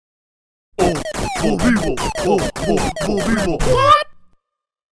What?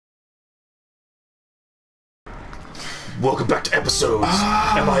 Welcome back to episodes.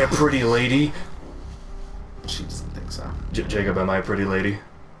 Am I a pretty lady? She doesn't think so. Jacob, am I a pretty lady?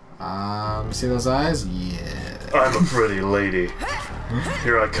 See those eyes? Yeah. I'm a pretty lady.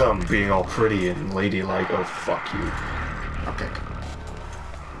 Here I come, being all pretty and ladylike. Oh, fuck you. Okay.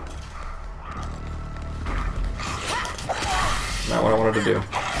 Not what I wanted to do.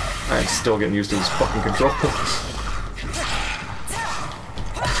 I'm still getting used to this fucking control.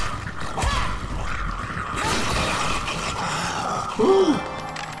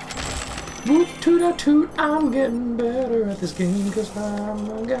 Woot toot a toot, I'm getting better at this game because I'm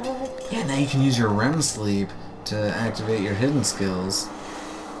a guy. Yeah, now you can use your REM sleep to activate your hidden skills.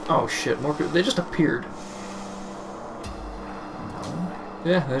 Oh shit, more people. They just appeared. No?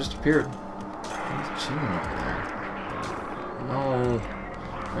 Yeah, they just appeared. Who's chilling over there? No.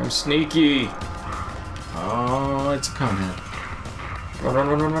 I'm sneaky. Oh, it's a conehead. Run, run,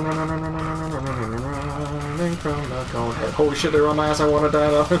 run, run, run, run, run, run, run, run, run, run, run, run, running from the conehead. Holy shit, they're on my ass, I want to die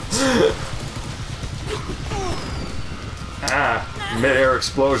though. Ah, mid-air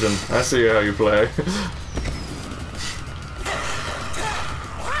explosion. I see how you play.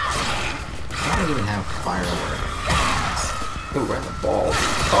 I don't even have fireworks. Ooh, right in the balls.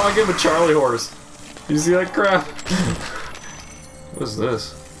 Oh, I gave him a Charlie horse. You see that crap? What is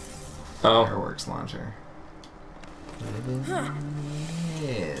this? Oh. Fireworks launcher.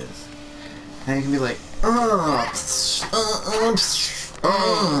 Yes. And you can be like, oh,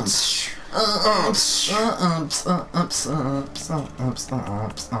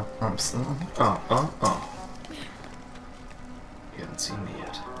 You haven't seen me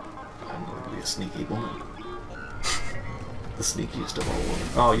yet. I'm going to be a sneaky woman. The sneakiest of all women.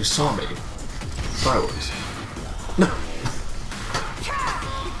 Oh, you saw me. Fireworks.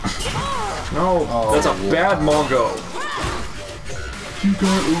 No, oh, that's a bad Mongo. You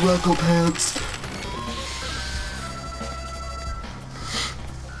got Oracle pants.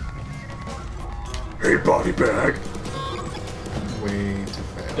 Hey, body bag. Way too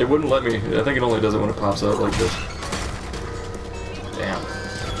fast. It wouldn't let me. I think it only does it when it pops out like this. Damn.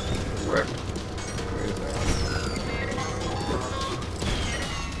 Wrecked.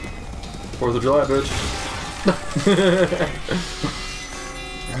 4th of July, bitch.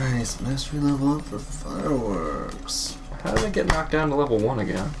 Nice, mastery level up for fireworks. How did I get knocked down to level 1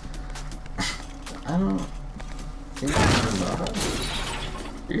 again? I don't think that's your level.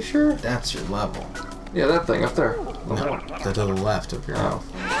 Are you sure? That's your level. Yeah, that thing up there. No, to the left of your Oh. health.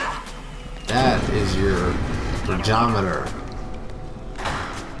 That is your rageometer.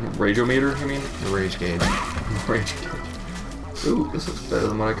 Rageometer, you mean? The rage gauge. Rage gauge. Ooh, this looks better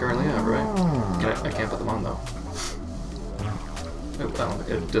than what I currently have, right? I can't put them on, though. Ooh,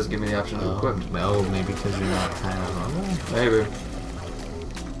 it doesn't give me the option to equip. No, maybe because you're not kind of level. Maybe.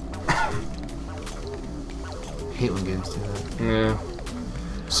 I hate when games do that. Yeah.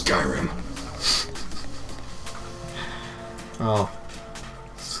 Skyrim. Oh,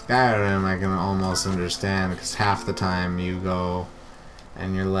 Skyrim I can almost understand because half the time you go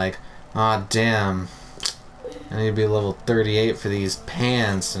and you're like, aw, damn, I need to be level 38 for these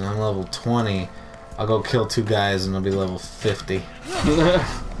pants and I'm level 20. I'll go kill 2 guys and I'll be level 50.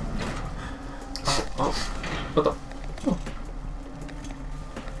 Oh, what the? Oh.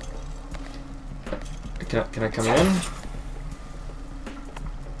 Can I come in?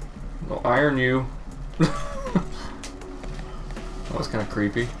 I'll iron you. That was kind of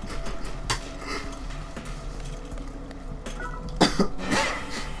creepy.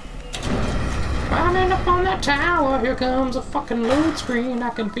 Climbing up on that tower, here comes a fucking load screen.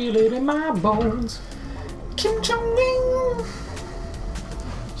 I can feel it in my bones. Kim Jong-un.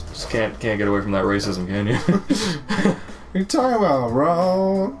 Just can't get away from that racism, can you? What are you talking about? We're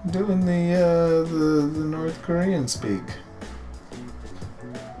all doing the North Korean speak.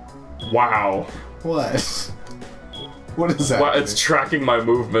 Wow. What? What is that? Wow, it's tracking my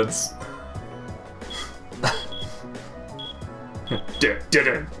movements. Dead.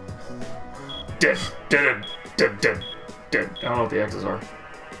 I don't know what the X's are.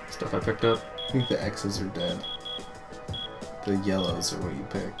 Stuff I picked up. I think the X's are dead. The yellows are what you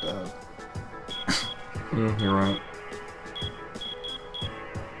picked up. You're right.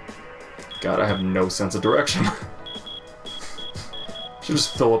 God, I have no sense of direction. Should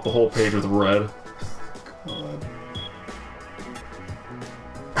just fill up the whole page with red. God.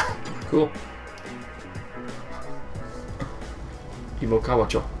 Cool. Imo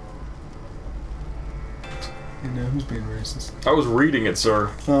Kawacho. You know who's being racist? I was reading it,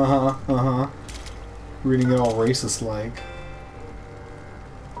 sir. Reading it all racist-like.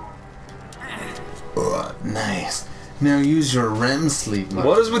 Nice. Now use your REM sleep mode.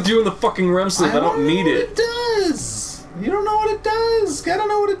 What is with you in the fucking REM sleep? I don't need it. It does. You don't know what it does. Gotta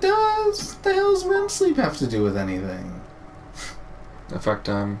know what it does. What the hell does REM sleep have to do with anything? Effect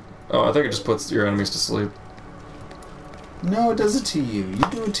time. Oh, I think it just puts your enemies to sleep. No, it does it to you. You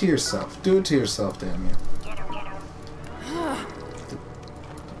do it to yourself. Do it to yourself, damn you.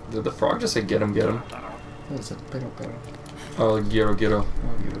 Did the frog just say get him, get him? What is it? Pero. Oh, ghetto, ghetto.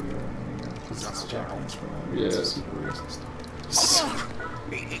 Oh, you. Because it's Japanese for that. Yeah. It's super racist.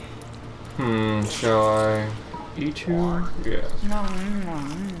 Shall I eat you? Yeah.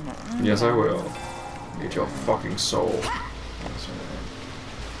 Yes, I will. Eat your fucking soul. That's right.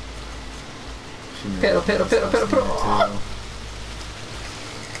 Pedal.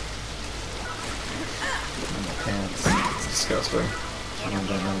 Pants. It's disgusting. I don't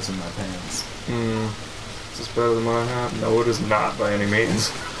know what's in my pants. Is this better than what I have? No, it is not by any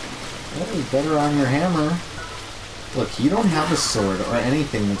means. That is better on your hammer. Look, you don't have a sword or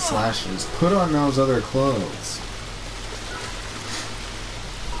anything that slashes. Put on those other clothes.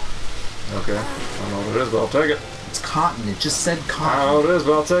 Okay. I don't know what it is, but I'll take it. It's cotton. It just said I cotton. don't know what it is,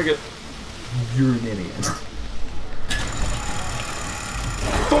 but I'll take it. You're an idiot.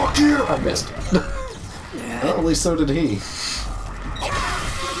 Fuck you! I missed. Well, at least so did he.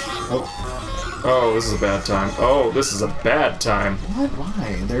 Oh, this is a bad time. Oh, this is a bad time. What?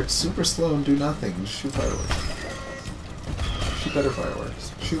 Why? They're super slow and do nothing. Just shoot fireworks. Shoot better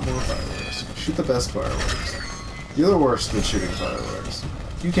fireworks. Shoot more fireworks. Shoot the best fireworks. You're the worst with shooting fireworks.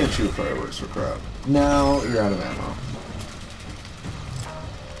 You can't shoot fireworks for crap. Now you're out of ammo.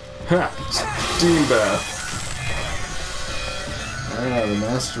 Ha! Steam bath. Ah, the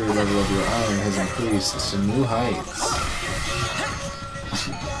mastery level of your iron has increased to new heights.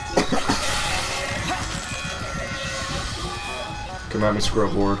 Come at me,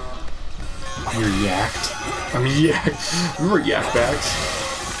 scrub board. You're yacked. I'm yak. Remember yak backs?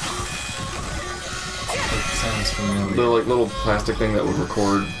 It sounds familiar. They're like little plastic thing that would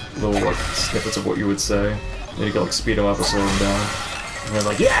record little like snippets of what you would say. Then you could like speed them up or slow them down. And they're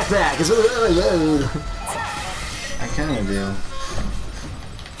like, yak back! I kinda do.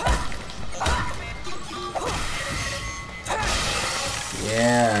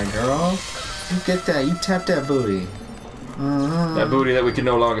 Yeah, girl. You get that. You tap that booty. That booty that we can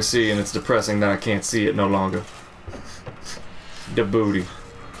no longer see, and it's depressing that I can't see it no longer. The booty.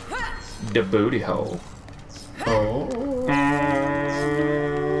 The booty hole. Oh.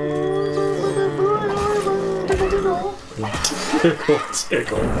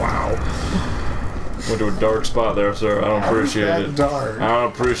 Tickle, wow. Went to a dark spot there, sir. I don't appreciate it. Dark. I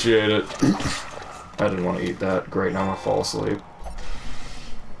don't appreciate it. I didn't want to eat that. Great, now I'm gonna fall asleep.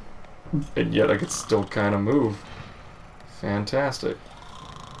 And yet I could still kind of move. Fantastic.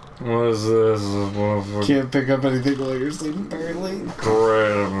 What is this? Can't pick up anything while you're sleeping, apparently.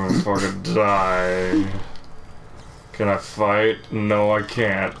 Great, I'm gonna fucking die. Can I fight? No, I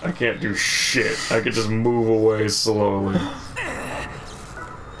can't. I can't do shit. I can just move away slowly.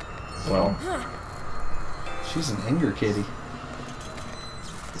 Well. She's an anger kitty.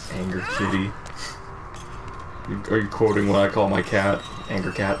 Anger kitty. Are you quoting what I call my cat?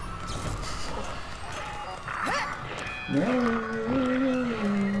 Anger cat?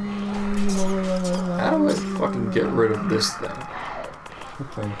 How do I fucking get rid of this thing? What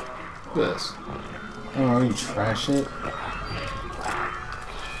thing? This. I don't know, you trash it?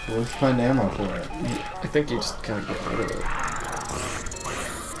 Well, let's find ammo for it. I think you just kind of get rid of it.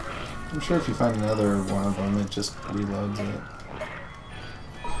 I'm sure if you find another one of them, it just reloads it.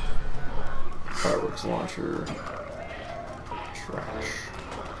 Fireworks launcher. Trash.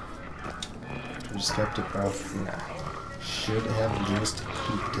 You just kept it, bro. Nah. Should have just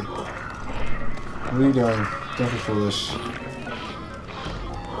kept it. What are you doing? Don't be foolish.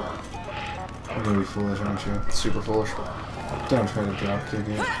 You're gonna be foolish, aren't you? Super foolish. Don't try to drop kick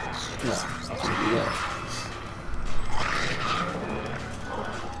it. Just do that.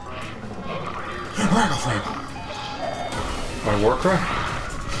 My war cry?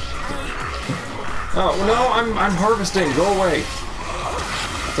 Oh no, I'm harvesting. Go away.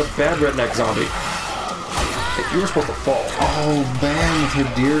 It's a bad redneck zombie. Hey, you were supposed to fall. Oh, man, with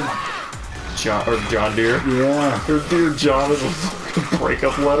her deer. John Deere. Yeah. Her dear John is a fucking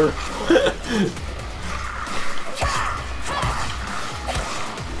breakup letter.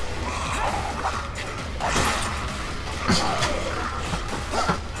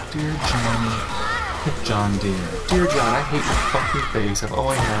 Dear Johnny. John Deere. Dear John, I hate your fucking face. I've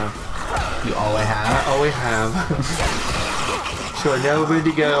always have. You always have? I always have. So I never been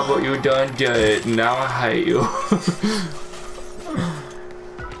together, but you done did it. Now I hate you.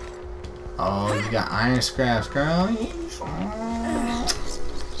 Oh, you got iron scraps, girl.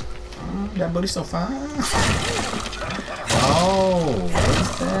 That booty's so fine. Oh,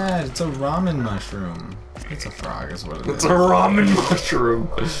 what's that? It's a ramen mushroom. It's a frog, is what it is. It's a ramen mushroom.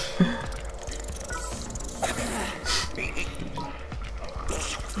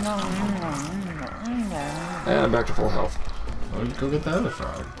 And back to full health. Well, go get the other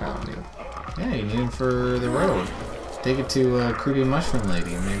frog. I don't need it. Yeah, you need him for the road. Take it to a creepy mushroom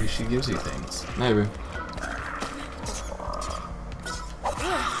lady, and maybe she gives you things. Maybe.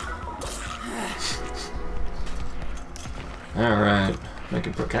 Alright.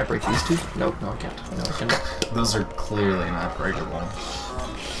 Can I break these two? Nope, no I can't. No, I cannot. Those are clearly not breakable.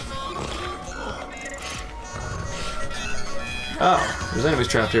 Oh, there's enemies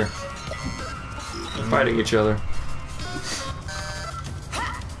trapped here. They're fighting each other.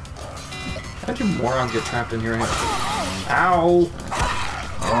 How'd you morons get trapped in here? Ow!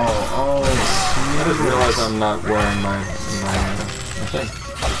 Oh, I just realized I'm not wearing my thing.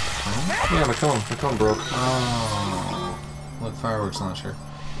 Yeah, my cone broke. Oh, look, fireworks launcher.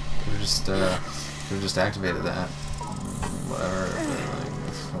 Could've just activated that. Whatever,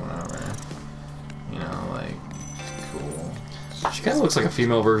 whatever. You know, like, cool. She kind of looks like a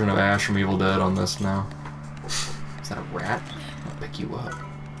female version of Ash from Evil Dead on this now. Is that a rat? I'll pick you up.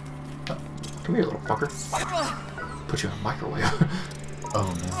 Come here, little fucker. Put you in a microwave.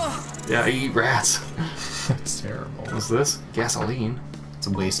 Oh no. Yeah, I eat rats. That's terrible. What's this? Gasoline. It's a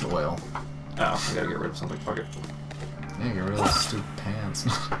waste oil. Oh, I gotta get rid of something. Fuck it. Yeah, get rid of those stupid pants.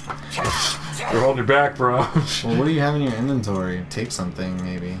 You're holding your back, bro. Well, what do you have in your inventory? Take something,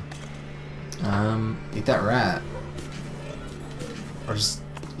 maybe. Eat that rat. Or just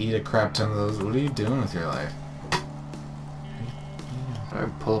eat a crap ton of those. What are you doing with your life? How do I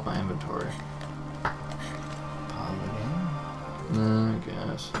pull up my inventory? Pause I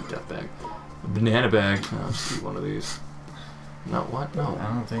guess. Death bag. A banana bag. I'll just eat one of these. No, what? No. I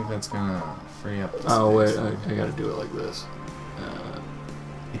don't think that's gonna free up the Oh, space. wait. I gotta do it like this.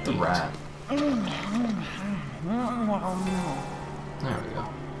 Eat the rat. There we go.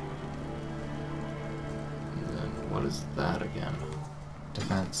 And then what is that again?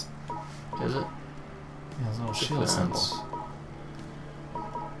 Defense. Is it? Yeah, those little shield Defense. symbols.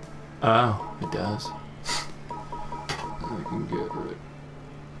 Oh, it does. We can get rid.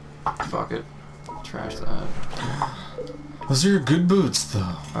 Fuck it. Trash that. Those are your good boots,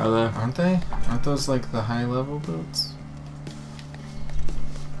 though. Are they? Aren't they? Aren't those like the high-level boots?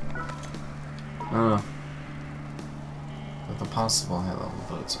 I don't know. Or the possible high-level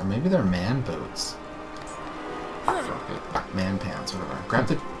boots. Or maybe they're man boots. Fuck it. Man pants, whatever. Grab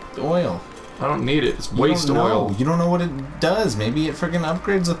the oil. I don't need it. It's You waste don't know. oil. You don't know what it does. Maybe it freaking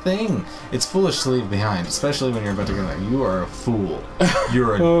upgrades a thing. It's foolish to leave behind, especially when you're about to go. You are a fool.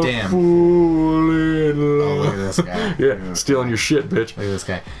 You're a damn fool in love. Oh, look at this guy. Yeah, stealing your shit, bitch. Look at this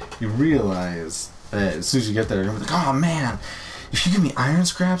guy. You realize that as soon as you get there, you're gonna be like, oh man, if you give me iron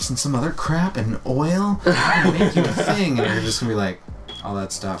scraps and some other crap and oil, I'm gonna make you a thing. And you're just gonna be like, all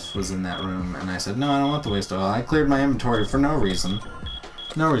that stuff was in that room. And I said, no, I don't want the waste oil. I cleared my inventory for no reason.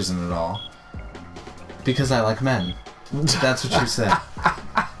 No reason at all. Because I like men. That's what you said.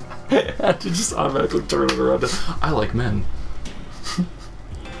 I had to just automatically turn it around. I like men.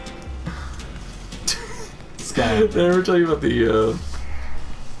 This guy. Did I ever tell you about the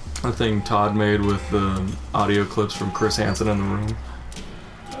thing Todd made with the audio clips from Chris Hansen in the room?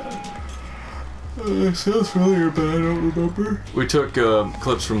 Sounds familiar, but I don't remember. We took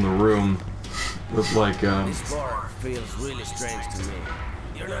clips from the room with like. This bar feels really strange to me.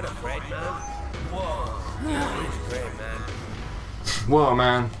 You're not afraid, man? Whoa. It's great, man. Whoa,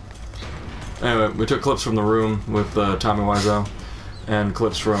 man. Anyway, we took clips from the room with Tommy Wiseau and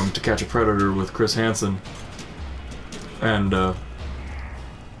clips from To Catch a Predator with Chris Hansen. And it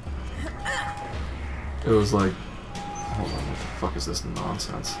was like, hold on, what the fuck is this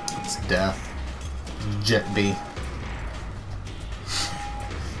nonsense? It's death. Jet B.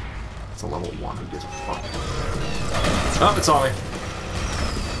 It's a level 1, who gives a fuck? Oh, it's on me.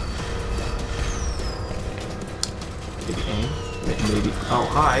 Maybe aim? Maybe. Oh,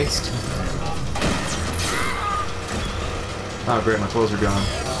 hi. Oh, great, my clothes are gone.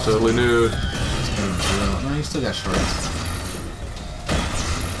 Totally nude. No, you still got shorts.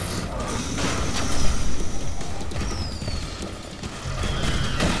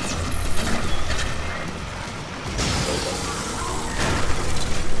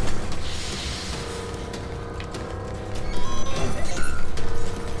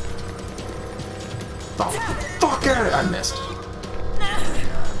 Fuck at it! I missed.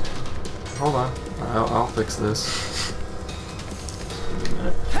 Hold on. I'll fix this. Give me a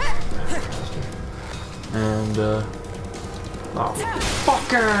minute. and oh,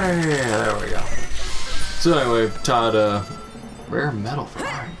 fuck out of here! There we go. So anyway, Todd, rare metal for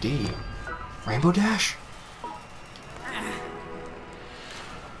R&D. Rainbow Dash?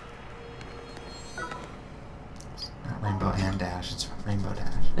 It's not Rainbow and Dash, it's Rainbow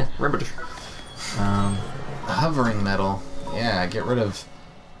Dash. Yeah, Rainbow Dash. Hovering metal. Yeah, get rid of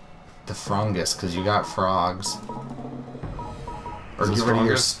the Frungus, because you got frogs. Or get rid of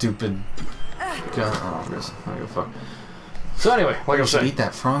your stupid gun. Oh, I don't give a fuck. So anyway, like I was saying, eat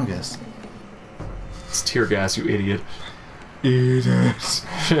that Frungus. it's tear gas, you idiot. Eat it.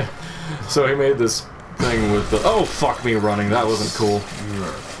 So he made this thing with the. Oh fuck me running. That wasn't cool. You are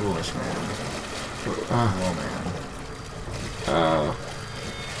a foolish man. Man.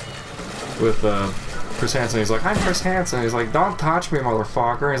 With Chris Hansen, he's like, I'm Chris Hansen. He's like, don't touch me,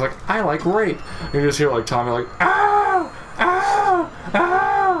 motherfucker. And he's like, I like rape. And you just hear like Tommy like, ow, ow,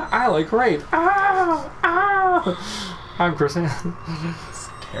 ow, I like rape, ow, ow. I'm Chris Hansen. It's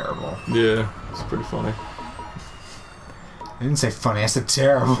terrible. Yeah, it's pretty funny. I didn't say funny, I said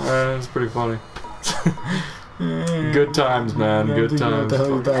terrible. It's pretty funny. Good times, man. Good times. What the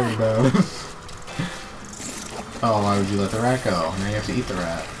hell are you talking about? Oh, why would you let the rat go? Now you have to eat the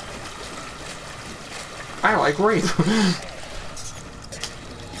rat. I like rape.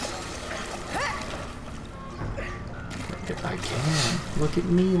 I can. Look at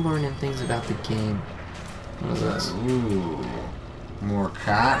me learning things about the game. What is this? Ooh, more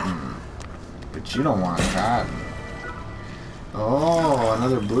cotton. But you don't want cotton. Oh,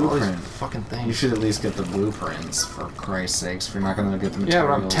 another blueprint. Fucking thing. You should at least get the blueprints, for Christ's sakes, if you're not going to get the Yeah,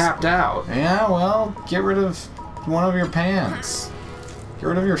 materials. but I'm tapped out. Yeah, well, get rid of one of your pants. Get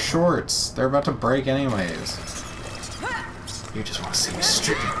rid of your shorts. They're about to break anyways. You just want to see me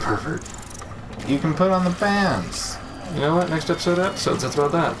stripping, pervert. You can put on the pants. You know what? Next episode of episodes, that's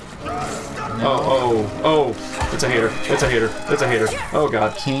about that. Oh. It's a hater. It's a hater. It's a hater. Oh,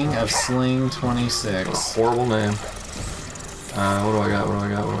 God. King of Sling 26. What a horrible name. What do I got? What do I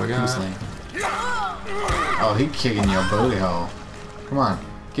got? What do I got? Sling. Oh, he kicking your booty hole. Come on.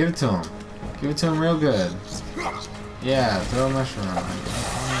 Give it to him. Give it to him real good. Yeah, throw a mushroom on him.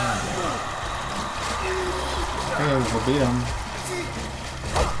 Hey, we'll beat him.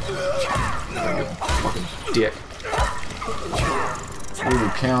 Fucking dick. Ooh,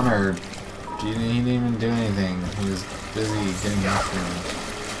 countered. He didn't even do anything. He was busy getting mushrooms.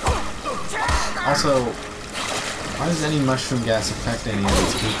 Also, why does any mushroom gas affect any of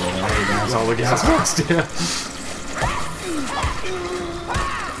these people? They're all gas. All the gas mask, yeah.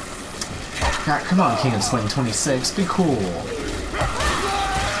 God, come on, King of Sling 26. Be cool.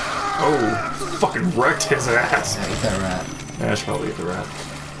 Oh, fucking wrecked his ass. Yeah, eat that rat. Yeah, I should probably eat the rat.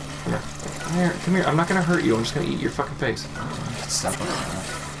 Come here. Come here. Come here. I'm not gonna hurt you. I'm just gonna eat your fucking face. Step on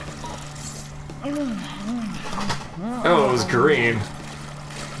that. Oh, it was green.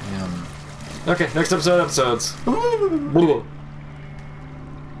 Yum. Okay, next episodes. Oh,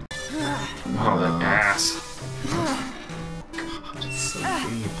 that ass. God, it's so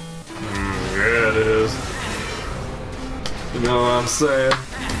deep. Yeah, it is. You know what I'm saying?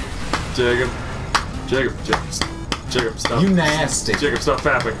 Jacob, stop. You nasty. Jacob, stop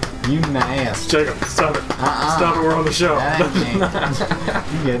fapping. You nasty. Jacob, stop it. Stop it, we're on the show. That ain't me.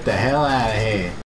 You get the hell out of here.